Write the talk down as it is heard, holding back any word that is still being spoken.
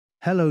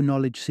Hello,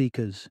 knowledge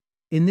seekers.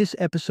 In this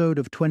episode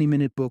of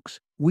 20-Minute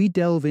Books, we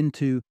delve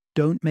into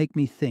Don't Make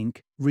Me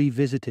Think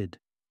Revisited,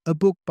 a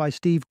book by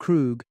Steve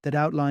Krug that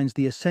outlines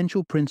the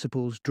essential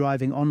principles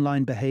driving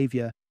online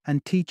behavior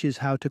and teaches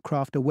how to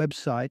craft a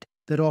website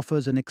that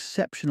offers an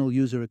exceptional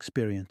user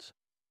experience.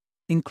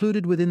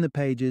 Included within the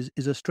pages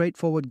is a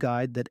straightforward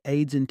guide that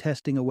aids in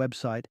testing a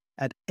website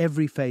at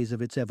every phase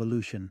of its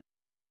evolution.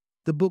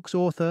 The book's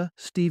author,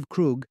 Steve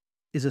Krug,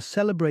 is a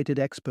celebrated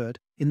expert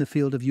in the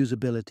field of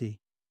usability.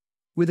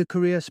 With a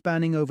career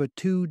spanning over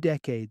 2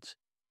 decades,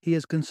 he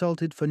has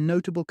consulted for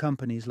notable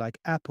companies like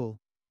Apple,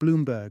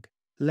 Bloomberg,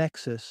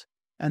 Lexus,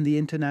 and the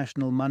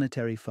International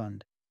Monetary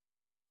Fund.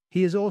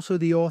 He is also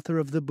the author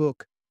of the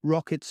book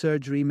Rocket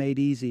Surgery Made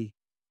Easy,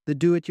 the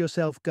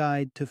do-it-yourself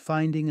guide to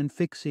finding and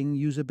fixing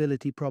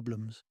usability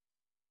problems.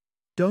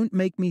 Don't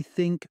Make Me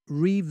Think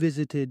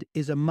Revisited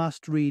is a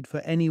must-read for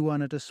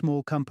anyone at a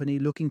small company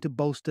looking to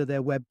bolster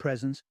their web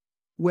presence,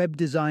 web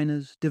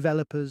designers,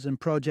 developers, and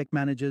project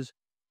managers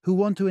who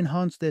want to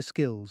enhance their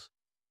skills,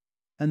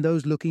 and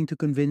those looking to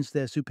convince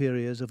their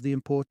superiors of the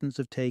importance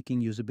of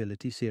taking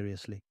usability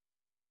seriously.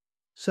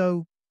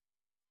 So,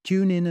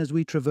 tune in as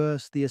we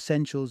traverse the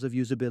essentials of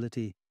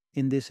usability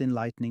in this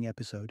enlightening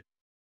episode.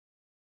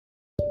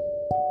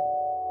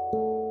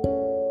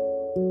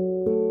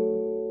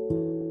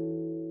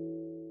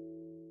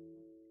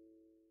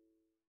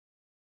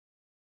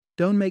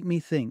 Don't Make Me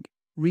Think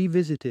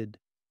Revisited,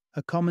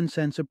 a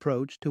common-sense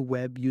approach to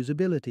web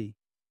usability.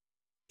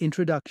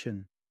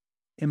 Introduction.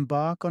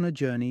 Embark on a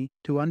journey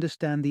to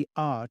understand the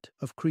art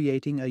of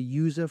creating a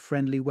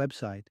user-friendly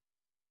website.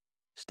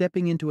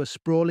 Stepping into a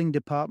sprawling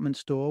department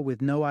store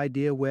with no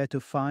idea where to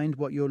find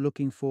what you're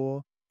looking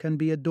for can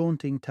be a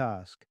daunting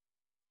task.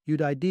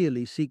 You'd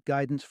ideally seek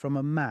guidance from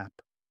a map,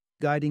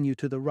 guiding you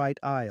to the right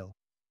aisle.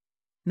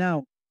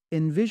 Now,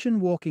 envision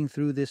walking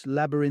through this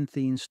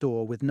labyrinthine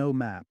store with no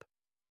map,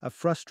 a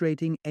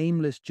frustrating,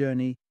 aimless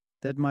journey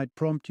that might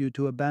prompt you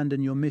to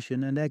abandon your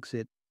mission and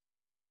exit.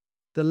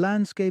 The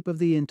landscape of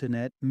the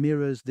internet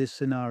mirrors this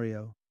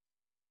scenario.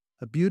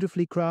 A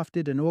beautifully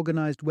crafted and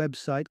organized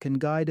website can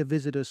guide a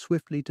visitor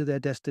swiftly to their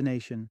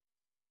destination.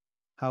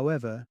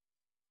 However,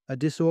 a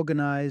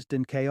disorganized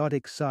and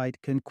chaotic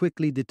site can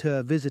quickly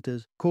deter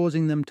visitors,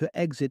 causing them to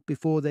exit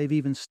before they've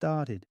even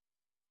started.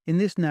 In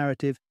this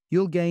narrative,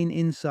 you'll gain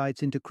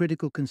insights into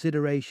critical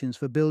considerations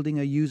for building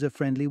a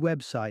user-friendly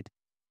website,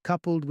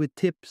 coupled with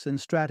tips and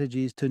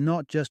strategies to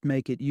not just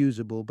make it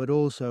usable, but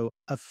also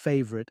a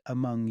favorite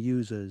among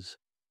users.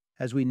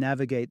 As we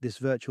navigate this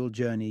virtual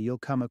journey, you'll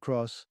come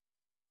across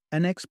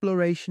an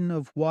exploration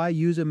of why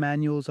user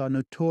manuals are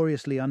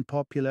notoriously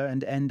unpopular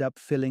and end up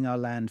filling our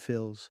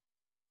landfills,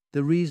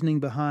 the reasoning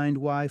behind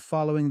why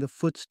following the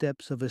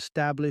footsteps of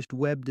established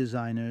web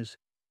designers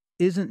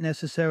isn't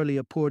necessarily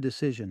a poor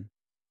decision,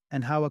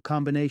 and how a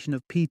combination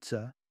of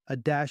pizza, a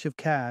dash of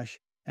cash,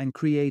 and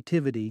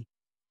creativity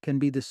can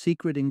be the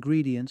secret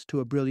ingredients to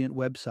a brilliant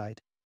website.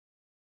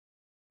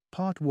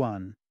 Part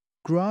 1.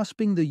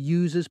 Grasping the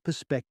user's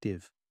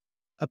perspective.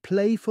 A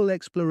playful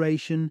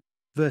exploration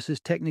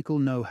versus technical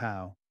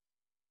know-how.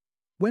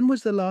 When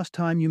was the last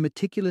time you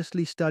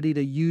meticulously studied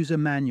a user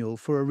manual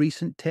for a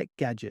recent tech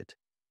gadget?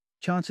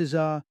 Chances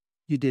are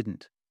you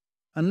didn't.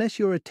 Unless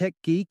you're a tech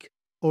geek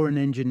or an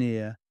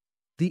engineer,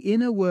 the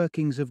inner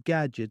workings of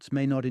gadgets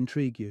may not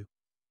intrigue you.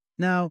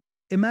 Now,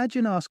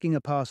 imagine asking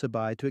a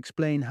passerby to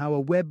explain how a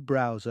web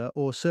browser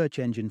or search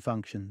engine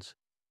functions.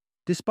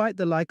 Despite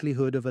the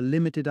likelihood of a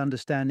limited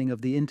understanding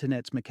of the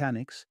internet's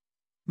mechanics,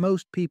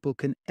 most people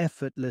can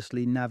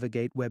effortlessly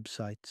navigate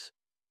websites.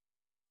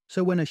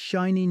 So when a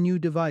shiny new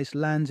device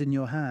lands in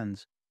your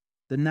hands,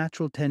 the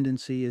natural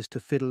tendency is to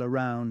fiddle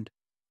around,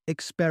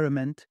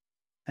 experiment,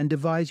 and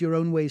devise your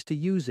own ways to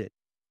use it,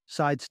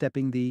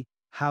 sidestepping the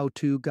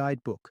how-to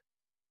guidebook.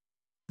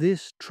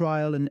 This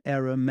trial and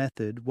error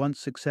method, once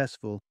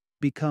successful,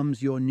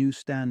 becomes your new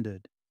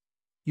standard.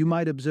 You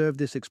might observe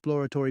this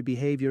exploratory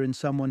behavior in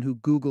someone who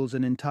Googles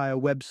an entire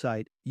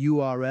website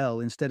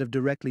URL instead of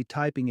directly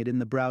typing it in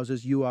the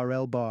browser's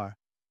URL bar.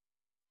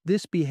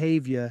 This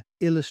behavior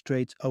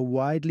illustrates a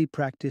widely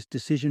practiced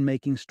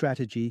decision-making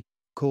strategy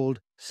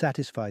called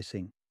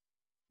satisficing.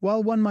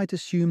 While one might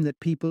assume that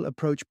people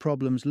approach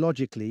problems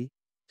logically,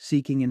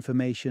 seeking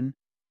information,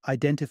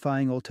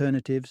 identifying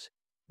alternatives,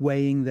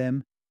 weighing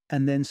them,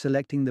 and then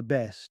selecting the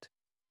best,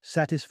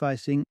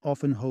 satisficing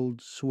often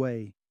holds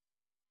sway.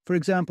 For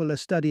example, a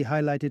study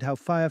highlighted how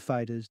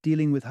firefighters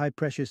dealing with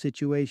high-pressure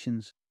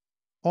situations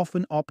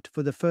often opt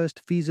for the first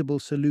feasible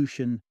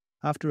solution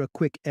after a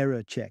quick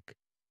error check.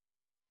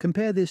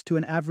 Compare this to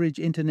an average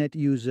internet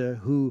user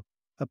who,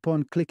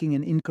 upon clicking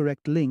an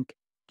incorrect link,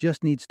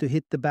 just needs to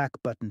hit the back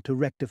button to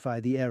rectify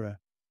the error.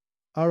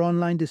 Our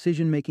online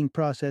decision-making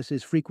process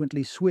is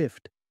frequently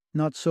swift,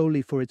 not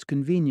solely for its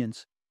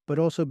convenience, but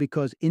also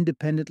because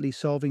independently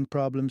solving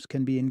problems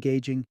can be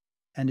engaging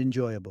and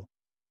enjoyable.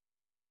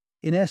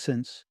 In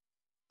essence,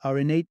 our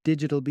innate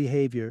digital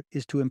behavior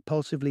is to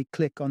impulsively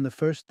click on the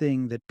first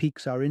thing that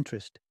piques our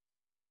interest.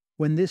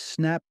 When this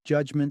snap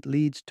judgment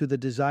leads to the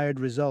desired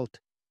result,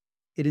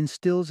 It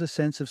instills a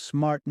sense of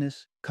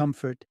smartness,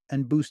 comfort,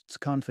 and boosts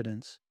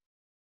confidence.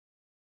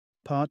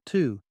 Part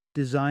 2.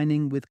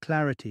 Designing with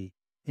clarity,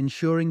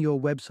 ensuring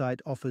your website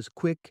offers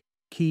quick,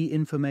 key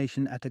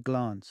information at a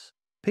glance.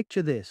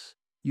 Picture this.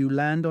 You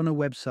land on a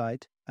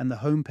website and the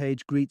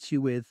homepage greets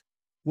you with,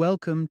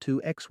 "Welcome to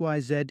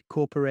XYZ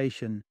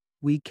Corporation.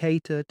 We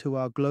cater to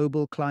our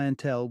global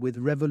clientele with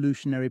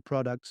revolutionary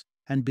products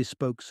and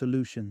bespoke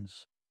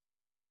solutions."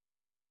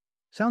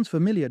 Sounds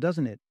familiar,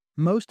 doesn't it?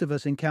 Most of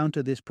us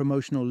encounter this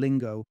promotional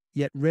lingo,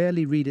 yet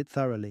rarely read it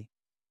thoroughly.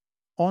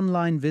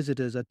 Online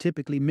visitors are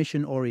typically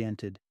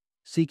mission-oriented,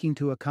 seeking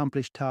to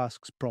accomplish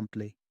tasks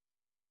promptly.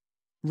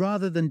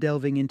 Rather than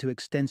delving into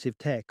extensive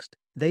text,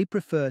 they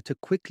prefer to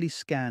quickly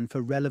scan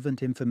for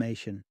relevant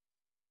information.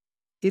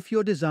 If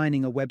you're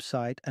designing a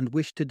website and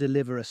wish to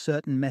deliver a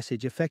certain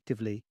message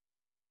effectively,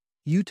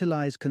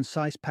 utilize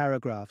concise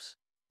paragraphs,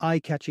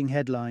 eye-catching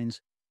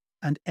headlines,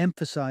 and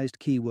emphasized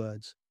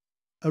keywords.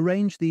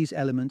 Arrange these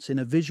elements in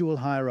a visual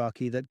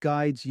hierarchy that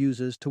guides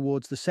users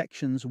towards the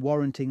sections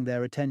warranting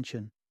their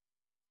attention.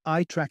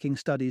 Eye-tracking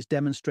studies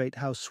demonstrate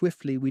how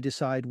swiftly we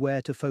decide where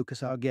to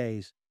focus our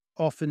gaze,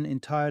 often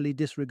entirely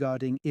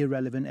disregarding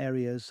irrelevant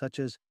areas such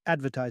as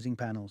advertising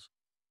panels.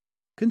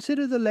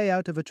 Consider the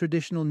layout of a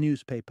traditional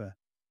newspaper.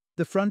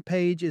 The front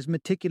page is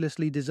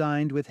meticulously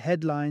designed with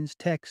headlines,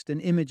 text,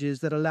 and images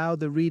that allow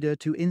the reader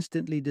to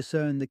instantly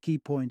discern the key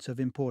points of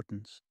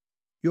importance.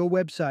 Your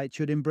website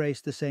should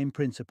embrace the same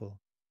principle.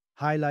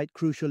 Highlight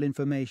crucial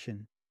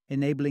information,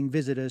 enabling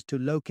visitors to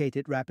locate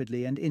it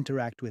rapidly and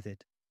interact with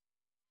it.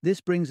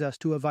 This brings us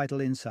to a vital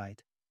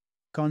insight.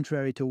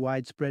 Contrary to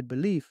widespread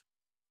belief,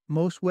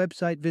 most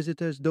website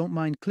visitors don't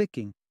mind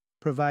clicking,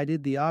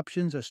 provided the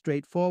options are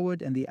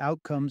straightforward and the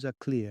outcomes are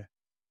clear.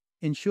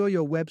 Ensure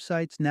your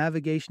website's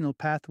navigational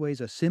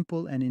pathways are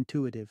simple and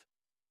intuitive.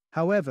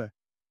 However,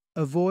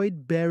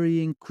 avoid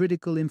burying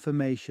critical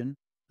information,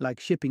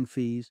 like shipping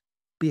fees,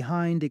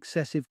 behind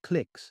excessive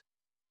clicks.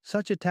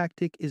 Such a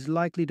tactic is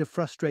likely to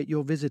frustrate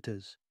your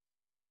visitors.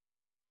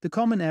 The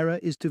common error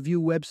is to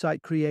view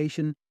website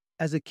creation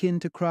as akin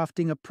to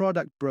crafting a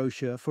product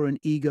brochure for an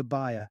eager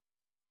buyer.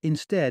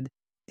 Instead,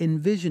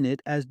 envision it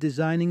as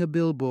designing a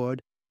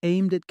billboard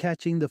aimed at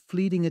catching the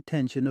fleeting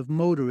attention of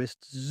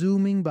motorists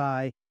zooming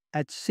by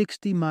at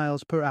 60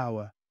 miles per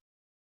hour.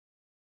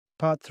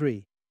 Part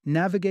 3.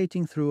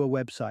 Navigating through a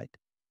website.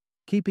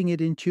 Keeping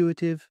it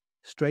intuitive,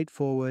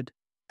 straightforward,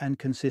 and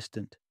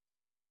consistent.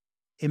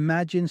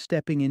 Imagine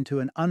stepping into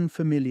an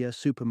unfamiliar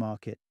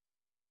supermarket.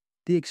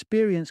 The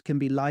experience can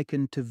be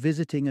likened to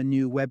visiting a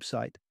new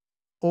website,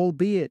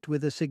 albeit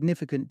with a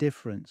significant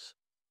difference.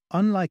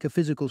 Unlike a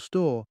physical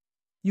store,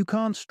 you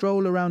can't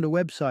stroll around a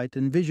website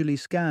and visually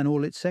scan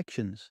all its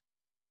sections.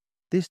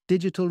 This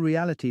digital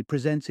reality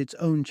presents its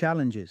own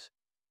challenges.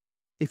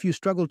 If you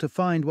struggle to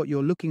find what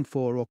you're looking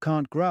for or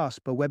can't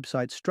grasp a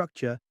website's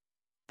structure,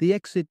 the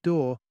exit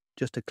door,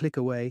 just a click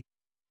away,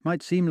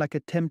 might seem like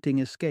a tempting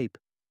escape.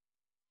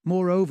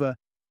 Moreover,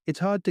 it's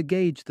hard to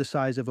gauge the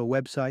size of a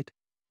website,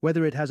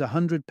 whether it has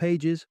 100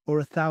 pages or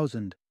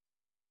 1,000.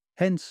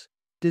 Hence,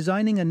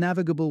 designing a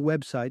navigable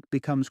website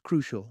becomes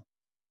crucial.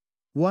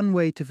 One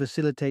way to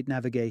facilitate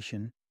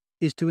navigation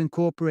is to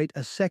incorporate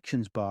a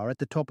sections bar at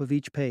the top of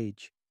each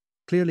page,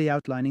 clearly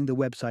outlining the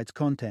website's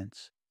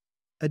contents.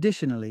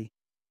 Additionally,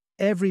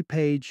 every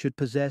page should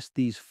possess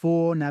these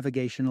 4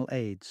 navigational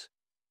aids.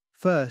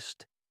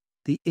 First,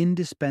 the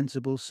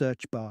indispensable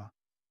search bar.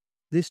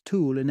 This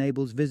tool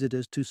enables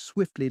visitors to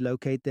swiftly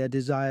locate their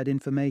desired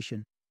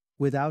information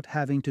without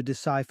having to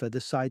decipher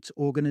the site's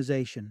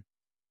organization.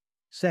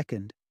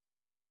 Second,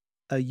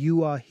 a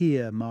 "You Are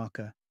Here"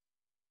 marker.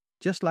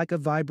 Just like a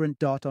vibrant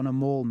dot on a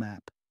mall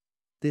map,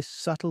 this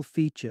subtle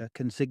feature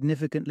can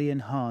significantly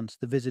enhance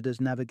the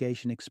visitor's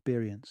navigation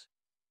experience.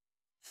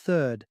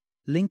 Third,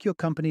 link your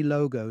company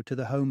logo to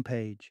the home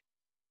page.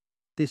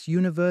 This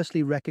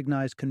universally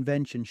recognized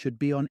convention should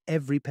be on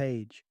every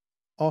page,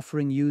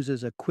 offering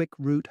users a quick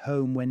route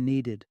home when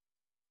needed.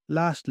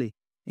 Lastly,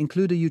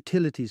 include a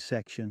utilities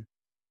section.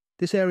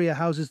 This area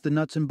houses the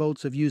nuts and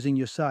bolts of using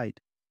your site,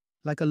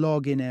 like a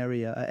login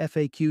area, a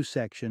FAQ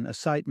section, a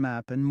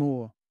sitemap, and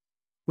more.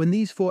 When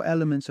these 4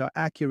 elements are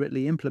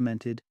accurately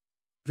implemented,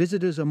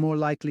 visitors are more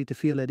likely to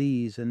feel at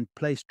ease and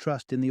place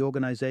trust in the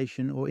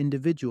organization or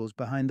individuals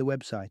behind the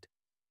website.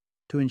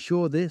 To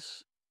ensure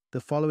this,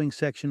 the following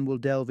section will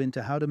delve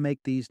into how to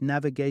make these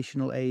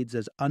navigational aids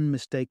as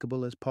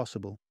unmistakable as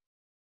possible.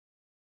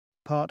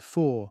 Part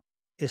 4.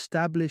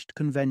 Established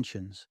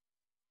conventions.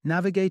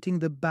 Navigating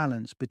the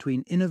balance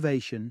between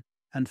innovation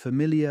and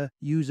familiar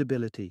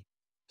usability.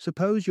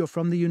 Suppose you're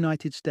from the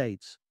United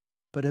States,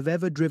 but have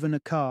ever driven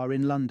a car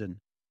in London,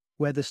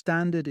 where the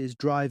standard is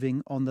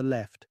driving on the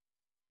left.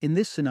 In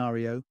this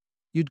scenario,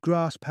 you'd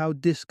grasp how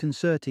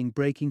disconcerting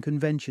braking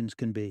conventions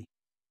can be.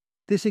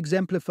 This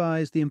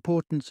exemplifies the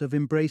importance of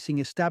embracing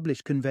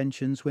established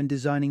conventions when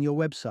designing your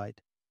website.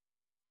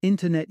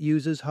 Internet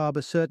users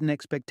harbor certain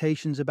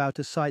expectations about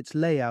a site's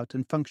layout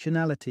and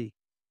functionality.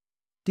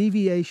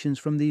 Deviations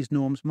from these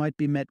norms might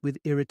be met with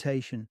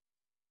irritation.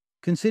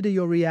 Consider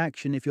your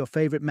reaction if your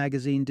favorite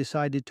magazine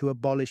decided to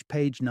abolish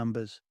page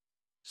numbers.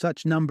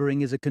 Such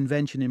numbering is a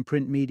convention in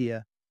print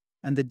media,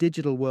 and the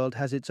digital world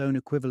has its own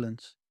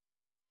equivalents.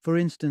 For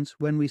instance,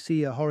 when we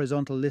see a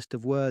horizontal list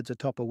of words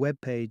atop a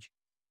web page,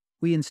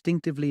 we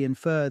instinctively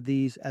infer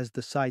these as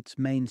the site's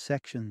main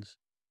sections.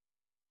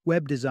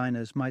 Web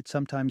designers might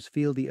sometimes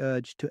feel the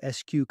urge to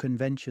eschew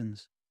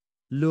conventions,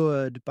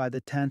 lured by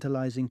the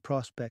tantalizing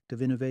prospect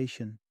of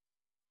innovation.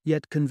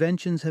 Yet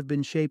conventions have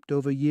been shaped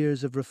over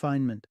years of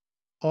refinement,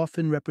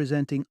 often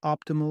representing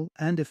optimal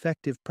and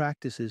effective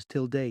practices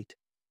till date.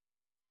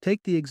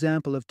 Take the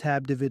example of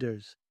tab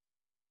dividers.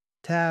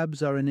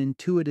 Tabs are an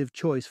intuitive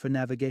choice for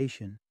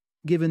navigation,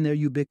 given their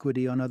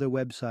ubiquity on other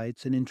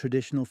websites and in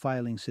traditional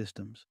filing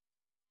systems.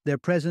 Their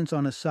presence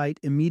on a site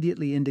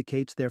immediately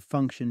indicates their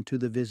function to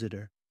the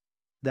visitor.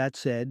 That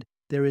said,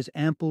 there is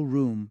ample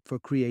room for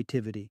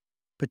creativity,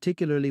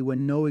 particularly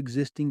when no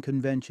existing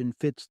convention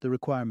fits the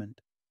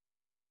requirement.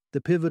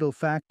 The pivotal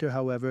factor,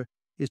 however,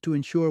 is to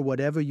ensure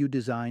whatever you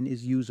design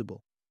is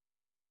usable.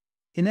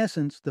 In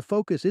essence, the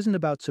focus isn't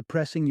about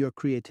suppressing your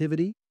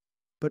creativity,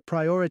 but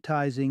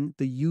prioritizing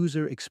the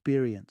user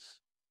experience.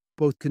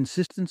 Both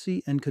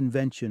consistency and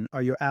convention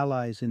are your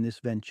allies in this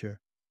venture.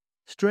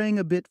 Straying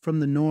a bit from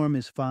the norm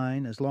is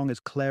fine as long as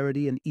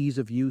clarity and ease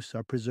of use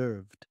are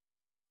preserved.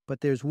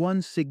 But there's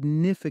one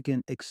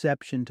significant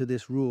exception to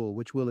this rule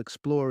which we'll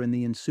explore in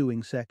the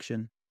ensuing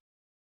section.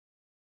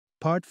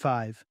 Part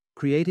 5.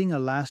 Creating a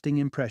lasting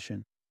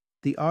impression.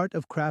 The art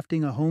of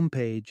crafting a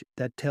homepage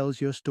that tells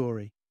your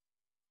story.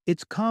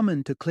 It's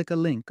common to click a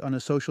link on a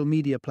social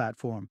media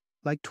platform,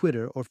 like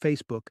Twitter or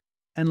Facebook,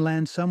 and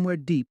land somewhere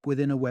deep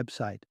within a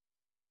website.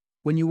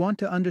 When you want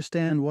to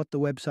understand what the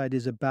website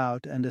is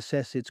about and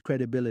assess its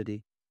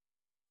credibility,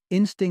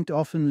 instinct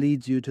often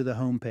leads you to the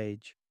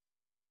homepage.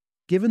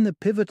 Given the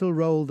pivotal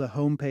role the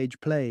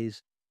homepage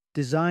plays,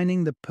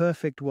 designing the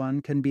perfect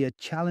one can be a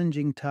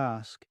challenging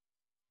task,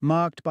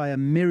 marked by a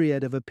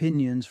myriad of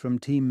opinions from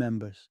team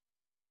members.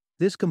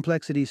 This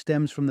complexity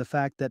stems from the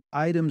fact that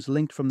items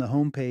linked from the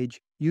homepage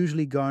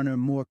usually garner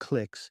more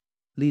clicks,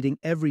 leading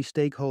every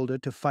stakeholder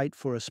to fight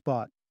for a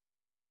spot.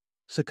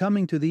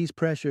 Succumbing to these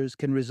pressures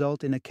can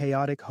result in a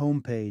chaotic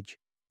homepage,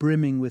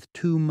 brimming with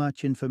too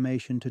much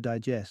information to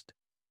digest.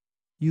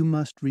 You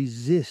must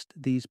resist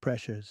these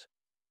pressures.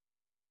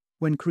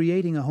 When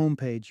creating a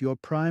homepage, your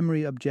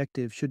primary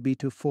objective should be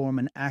to form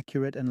an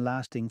accurate and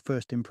lasting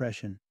first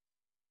impression.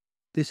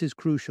 This is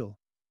crucial,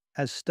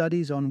 as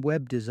studies on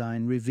web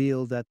design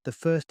reveal that the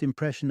first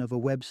impression of a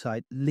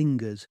website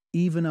lingers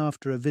even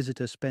after a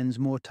visitor spends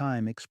more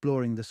time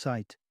exploring the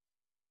site.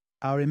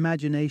 Our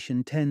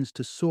imagination tends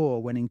to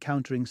soar when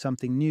encountering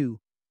something new.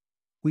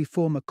 We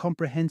form a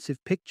comprehensive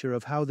picture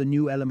of how the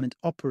new element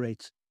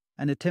operates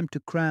and attempt to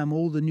cram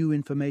all the new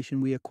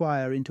information we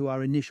acquire into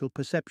our initial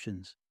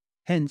perceptions.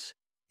 Hence,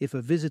 if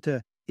a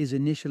visitor is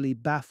initially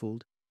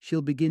baffled,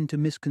 she'll begin to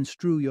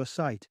misconstrue your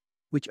site,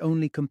 which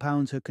only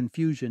compounds her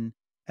confusion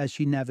as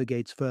she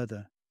navigates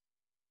further.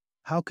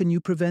 How can you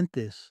prevent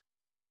this?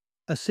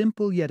 A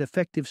simple yet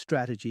effective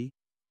strategy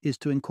is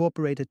to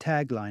incorporate a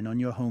tagline on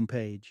your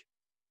homepage.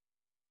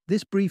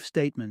 This brief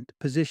statement,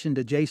 positioned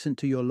adjacent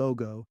to your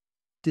logo,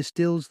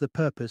 distills the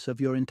purpose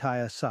of your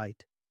entire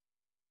site.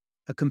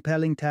 A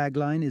compelling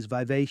tagline is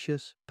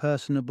vivacious,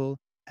 personable,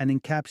 and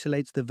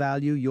encapsulates the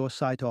value your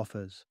site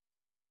offers.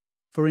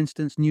 For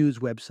instance, news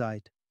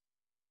website.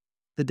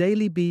 The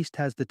Daily Beast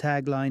has the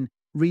tagline,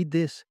 "Read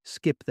this,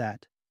 skip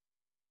that."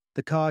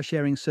 The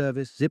car-sharing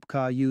service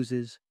Zipcar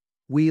uses,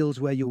 "Wheels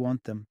where you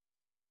want them."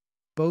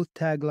 Both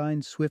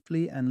taglines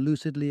swiftly and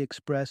lucidly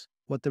express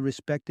what the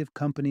respective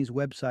companies'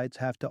 websites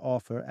have to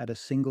offer at a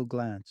single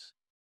glance.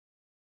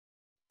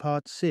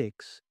 Part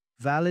 6.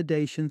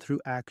 Validation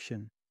through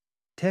action.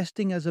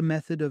 Testing as a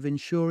method of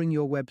ensuring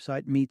your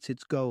website meets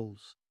its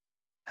goals.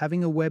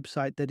 Having a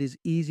website that is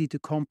easy to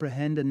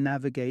comprehend and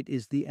navigate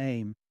is the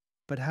aim,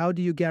 but how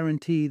do you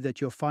guarantee that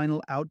your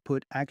final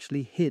output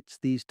actually hits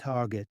these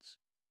targets?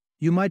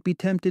 You might be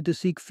tempted to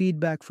seek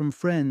feedback from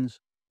friends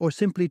or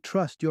simply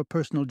trust your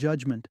personal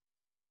judgment.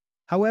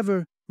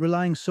 However,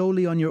 relying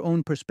solely on your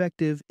own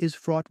perspective is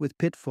fraught with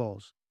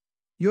pitfalls.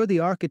 You're the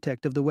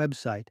architect of the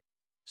website,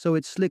 so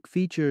its slick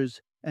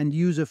features and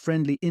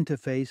user-friendly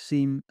interface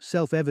seem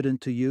self-evident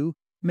to you,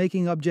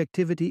 making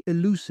objectivity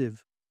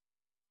elusive.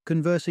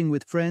 Conversing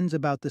with friends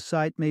about the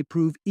site may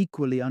prove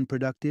equally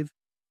unproductive,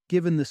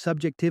 given the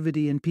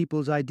subjectivity in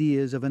people's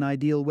ideas of an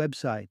ideal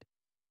website.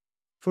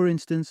 For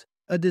instance,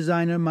 a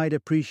designer might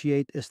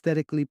appreciate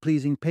aesthetically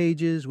pleasing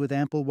pages with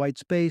ample white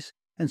space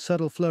and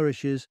subtle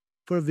flourishes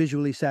for a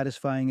visually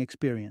satisfying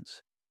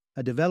experience.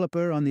 A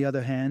developer, on the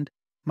other hand,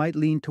 might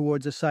lean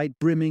towards a site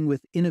brimming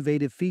with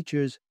innovative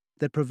features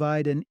that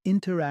provide an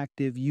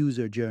interactive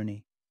user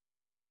journey.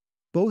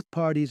 Both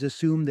parties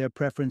assume their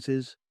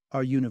preferences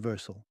are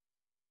universal.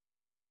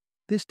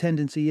 This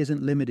tendency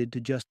isn't limited to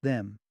just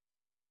them.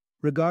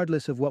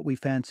 Regardless of what we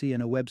fancy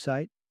in a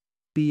website,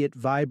 be it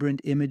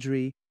vibrant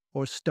imagery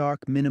or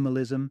stark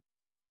minimalism,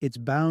 it's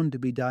bound to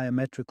be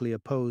diametrically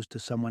opposed to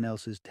someone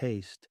else's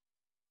taste.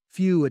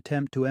 Few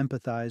attempt to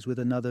empathize with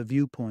another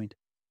viewpoint,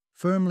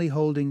 firmly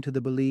holding to the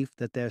belief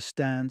that their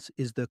stance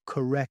is the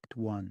correct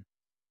one.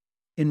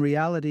 In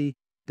reality,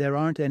 there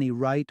aren't any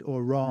right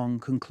or wrong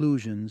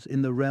conclusions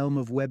in the realm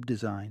of web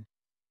design.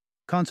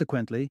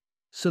 Consequently,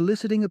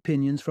 soliciting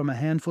opinions from a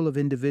handful of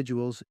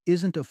individuals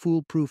isn't a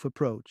foolproof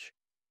approach.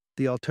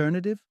 The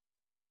alternative?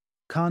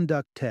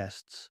 Conduct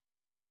tests.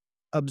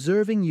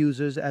 Observing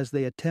users as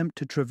they attempt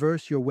to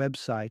traverse your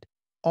website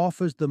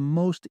offers the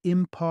most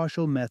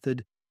impartial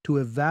method to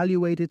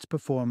evaluate its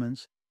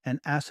performance and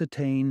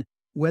ascertain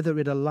whether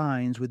it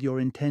aligns with your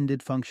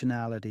intended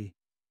functionality.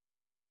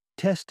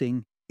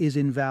 Testing is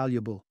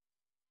invaluable,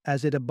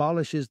 as it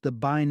abolishes the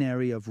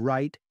binary of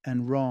right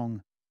and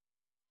wrong,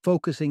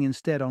 focusing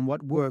instead on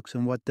what works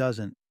and what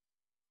doesn't.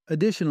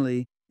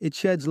 Additionally, it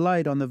sheds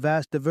light on the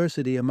vast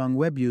diversity among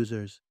web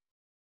users.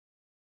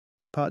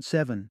 Part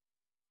 7.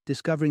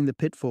 Discovering the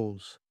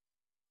pitfalls.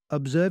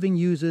 Observing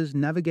users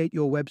navigate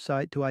your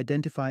website to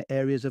identify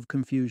areas of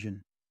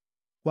confusion.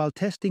 While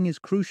testing is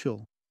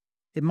crucial,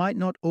 it might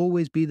not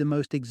always be the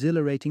most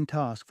exhilarating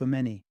task for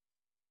many.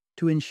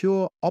 To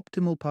ensure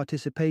optimal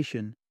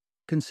participation,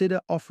 consider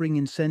offering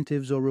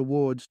incentives or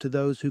rewards to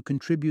those who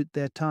contribute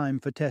their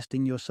time for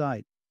testing your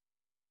site.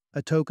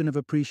 A token of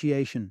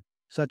appreciation,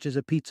 such as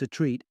a pizza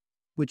treat,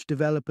 which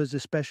developers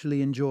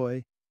especially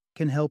enjoy,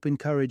 can help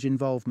encourage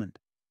involvement.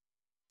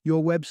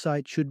 Your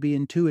website should be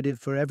intuitive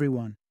for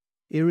everyone,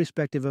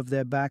 irrespective of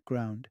their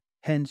background,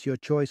 hence your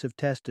choice of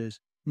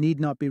testers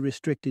need not be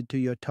restricted to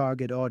your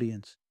target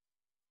audience.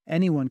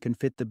 Anyone can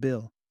fit the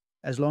bill,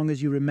 as long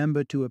as you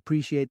remember to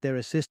appreciate their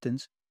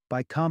assistance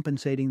by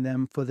compensating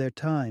them for their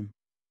time.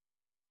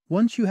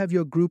 Once you have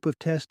your group of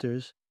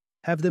testers,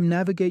 have them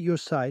navigate your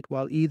site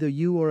while either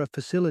you or a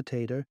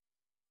facilitator,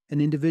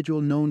 an individual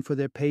known for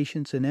their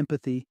patience and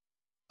empathy,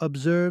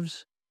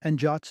 observes and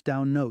jots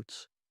down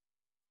notes.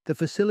 The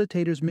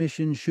facilitator's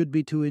mission should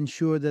be to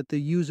ensure that the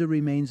user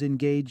remains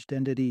engaged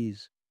and at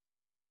ease.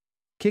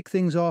 Kick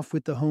things off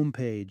with the home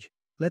page.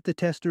 Let the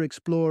tester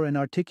explore and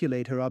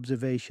articulate her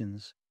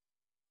observations.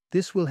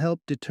 This will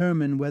help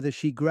determine whether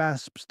she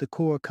grasps the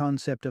core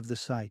concept of the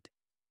site.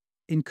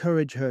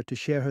 Encourage her to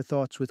share her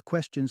thoughts with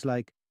questions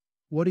like,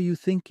 "What are you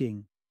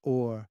thinking?"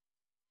 or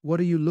 "What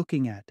are you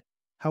looking at?"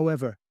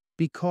 However,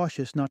 be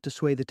cautious not to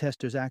sway the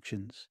tester's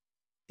actions.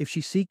 If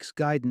she seeks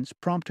guidance,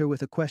 prompt her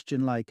with a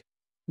question like,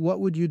 "What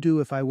would you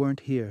do if I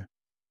weren't here?"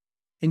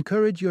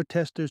 Encourage your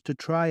testers to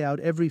try out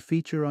every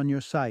feature on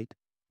your site,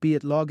 be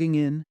it logging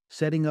in,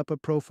 setting up a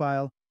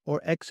profile,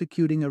 or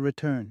executing a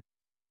return.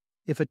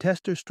 If a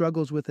tester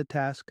struggles with a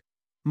task,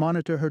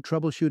 monitor her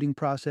troubleshooting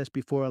process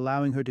before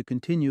allowing her to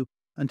continue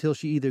until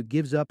she either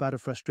gives up out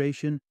of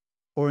frustration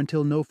or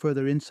until no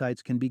further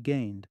insights can be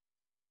gained.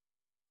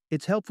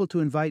 It's helpful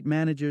to invite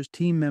managers,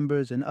 team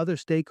members, and other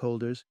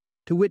stakeholders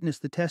to witness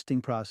the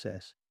testing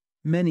process.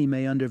 Many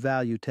may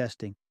undervalue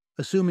testing,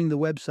 assuming the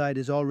website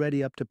is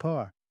already up to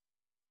par.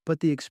 But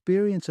the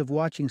experience of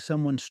watching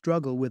someone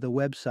struggle with a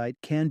website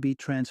can be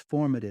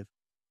transformative,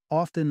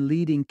 often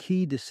leading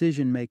key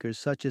decision makers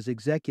such as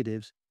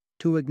executives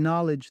to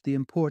acknowledge the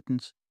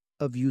importance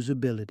of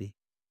usability.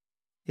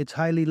 It's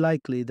highly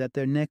likely that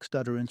their next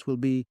utterance will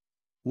be,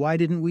 "Why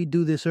didn't we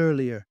do this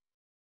earlier?"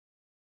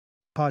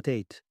 Part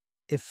 8.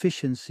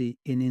 Efficiency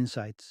in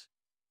insights.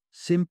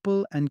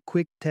 Simple and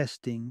quick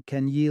testing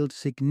can yield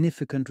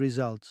significant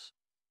results.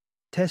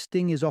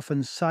 Testing is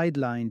often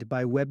sidelined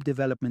by web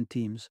development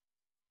teams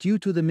due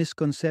to the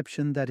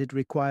misconception that it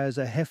requires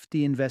a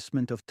hefty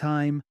investment of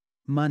time,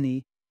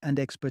 money, and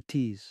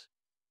expertise.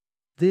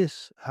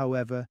 This,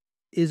 however,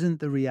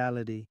 isn't the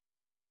reality.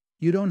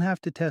 You don't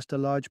have to test a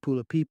large pool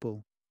of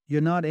people.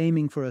 You're not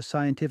aiming for a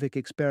scientific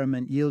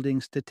experiment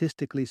yielding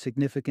statistically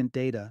significant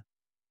data.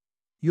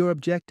 Your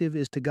objective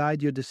is to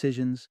guide your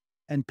decisions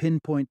and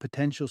pinpoint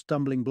potential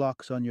stumbling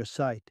blocks on your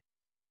site.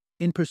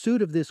 In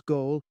pursuit of this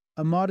goal,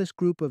 a modest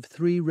group of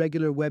 3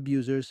 regular web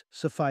users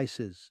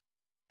suffices.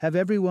 Have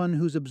everyone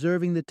who's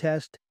observing the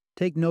test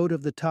take note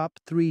of the top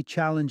 3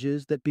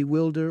 challenges that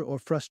bewilder or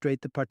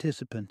frustrate the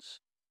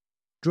participants.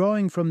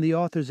 Drawing from the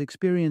author's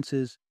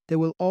experiences, there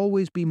will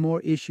always be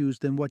more issues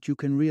than what you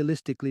can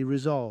realistically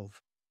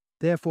resolve.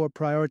 Therefore,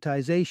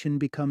 prioritization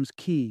becomes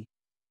key,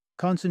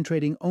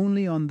 concentrating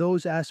only on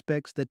those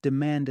aspects that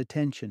demand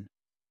attention.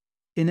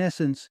 In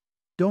essence,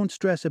 don't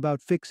stress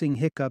about fixing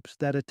hiccups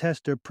that a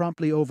tester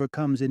promptly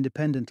overcomes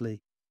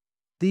independently.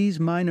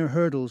 These minor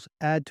hurdles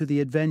add to the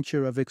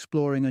adventure of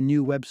exploring a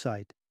new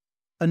website.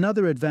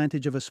 Another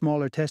advantage of a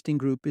smaller testing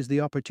group is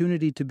the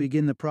opportunity to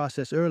begin the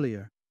process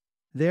earlier,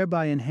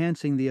 thereby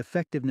enhancing the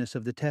effectiveness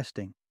of the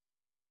testing.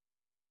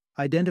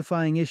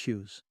 Identifying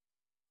issues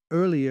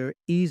earlier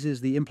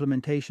eases the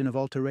implementation of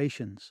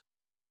alterations.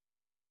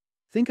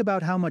 Think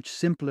about how much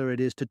simpler it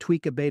is to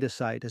tweak a beta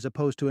site as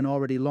opposed to an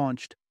already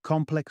launched,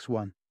 complex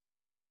one.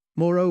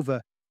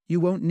 Moreover, you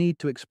won't need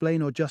to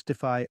explain or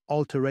justify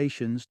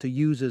alterations to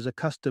users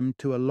accustomed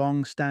to a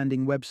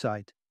long-standing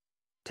website.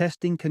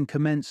 Testing can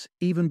commence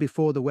even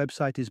before the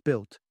website is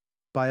built,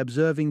 by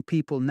observing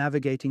people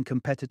navigating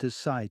competitors'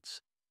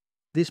 sites.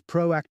 This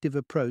proactive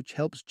approach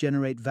helps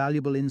generate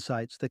valuable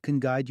insights that can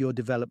guide your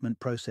development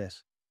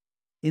process.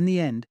 In the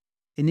end,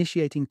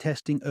 initiating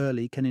testing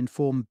early can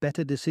inform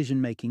better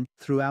decision-making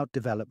throughout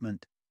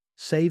development,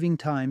 saving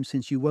time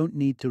since you won't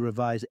need to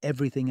revise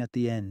everything at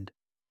the end.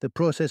 The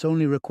process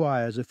only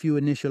requires a few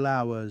initial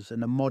hours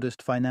and a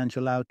modest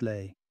financial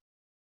outlay.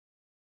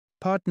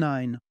 Part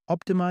 9.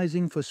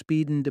 Optimizing for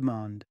speed and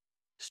demand.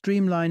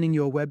 Streamlining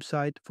your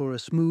website for a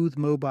smooth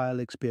mobile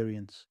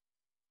experience.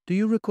 Do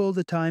you recall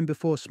the time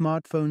before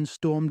smartphones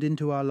stormed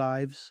into our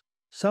lives?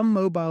 Some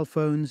mobile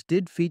phones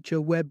did feature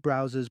web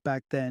browsers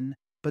back then,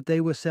 but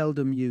they were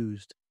seldom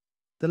used.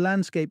 The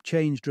landscape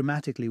changed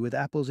dramatically with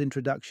Apple's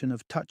introduction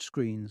of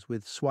touchscreens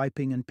with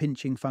swiping and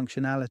pinching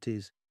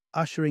functionalities,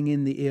 ushering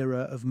in the era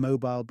of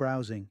mobile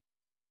browsing.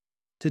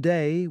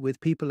 Today,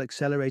 with people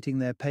accelerating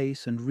their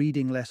pace and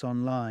reading less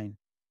online,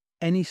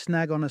 any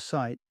snag on a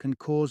site can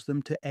cause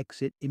them to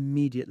exit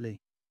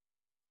immediately.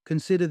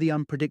 Consider the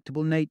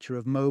unpredictable nature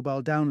of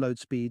mobile download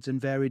speeds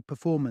and varied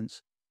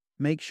performance.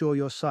 Make sure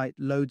your site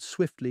loads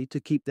swiftly to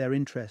keep their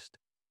interest.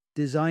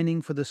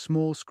 Designing for the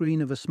small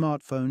screen of a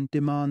smartphone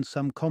demands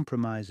some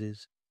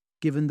compromises,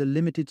 given the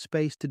limited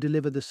space to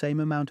deliver the same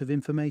amount of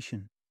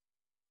information.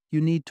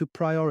 You need to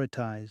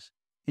prioritize,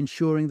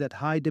 ensuring that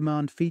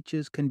high-demand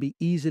features can be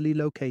easily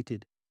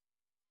located.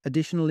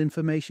 Additional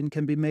information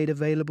can be made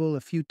available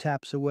a few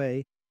taps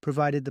away,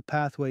 provided the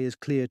pathway is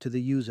clear to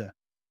the user.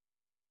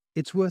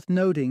 It's worth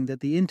noting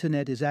that the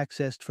internet is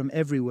accessed from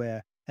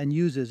everywhere, and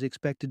users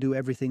expect to do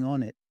everything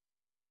on it.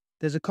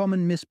 There's a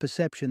common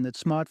misperception that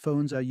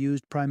smartphones are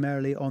used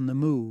primarily on the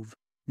move,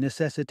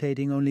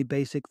 necessitating only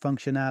basic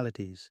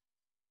functionalities.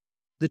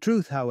 The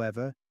truth,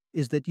 however,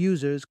 is that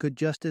users could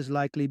just as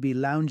likely be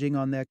lounging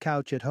on their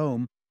couch at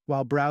home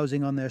while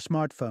browsing on their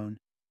smartphone,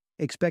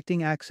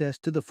 expecting access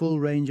to the full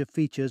range of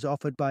features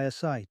offered by a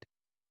site.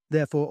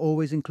 Therefore,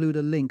 always include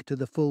a link to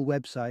the full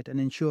website and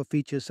ensure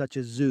features such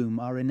as Zoom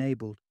are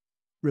enabled.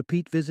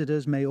 Repeat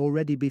visitors may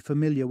already be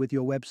familiar with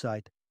your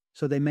website,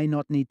 so they may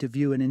not need to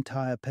view an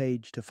entire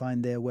page to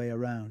find their way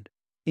around.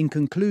 In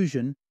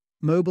conclusion,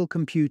 mobile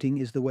computing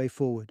is the way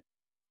forward,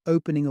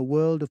 opening a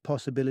world of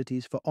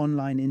possibilities for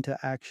online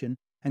interaction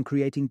and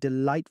creating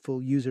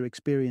delightful user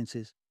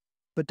experiences.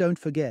 But don't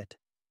forget,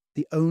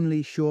 the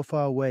only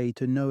surefire way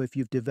to know if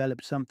you've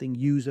developed something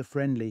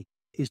user-friendly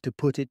is to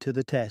put it to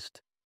the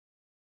test.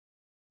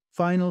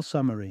 Final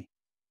summary.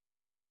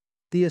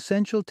 The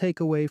essential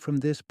takeaway from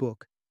this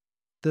book: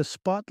 the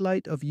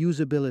spotlight of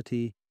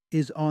usability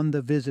is on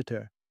the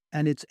visitor,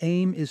 and its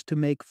aim is to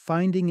make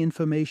finding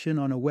information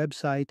on a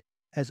website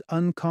as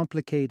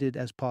uncomplicated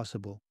as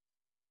possible.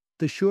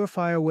 The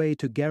surefire way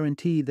to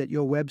guarantee that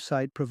your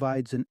website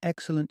provides an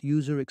excellent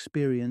user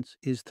experience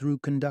is through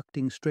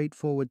conducting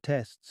straightforward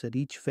tests at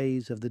each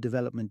phase of the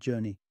development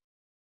journey.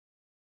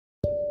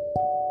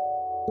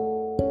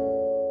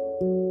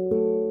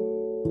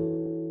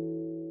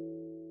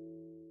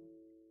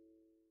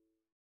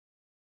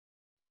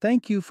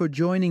 Thank you for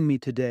joining me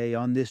today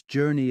on this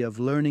journey of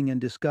learning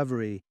and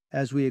discovery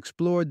as we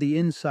explored the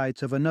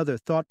insights of another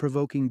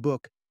thought-provoking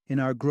book in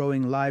our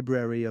growing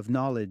library of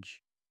knowledge.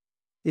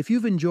 If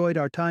you've enjoyed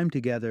our time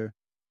together,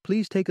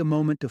 please take a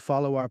moment to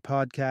follow our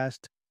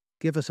podcast,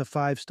 give us a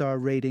 5-star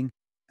rating,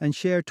 and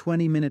share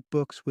 20-minute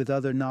books with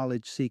other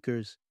knowledge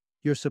seekers.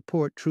 Your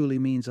support truly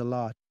means a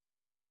lot.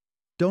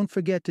 Don't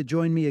forget to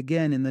join me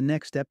again in the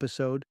next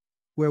episode,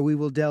 where we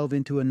will delve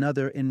into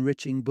another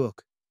enriching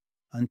book.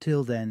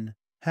 Until then,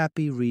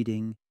 happy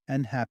reading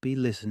and happy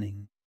listening.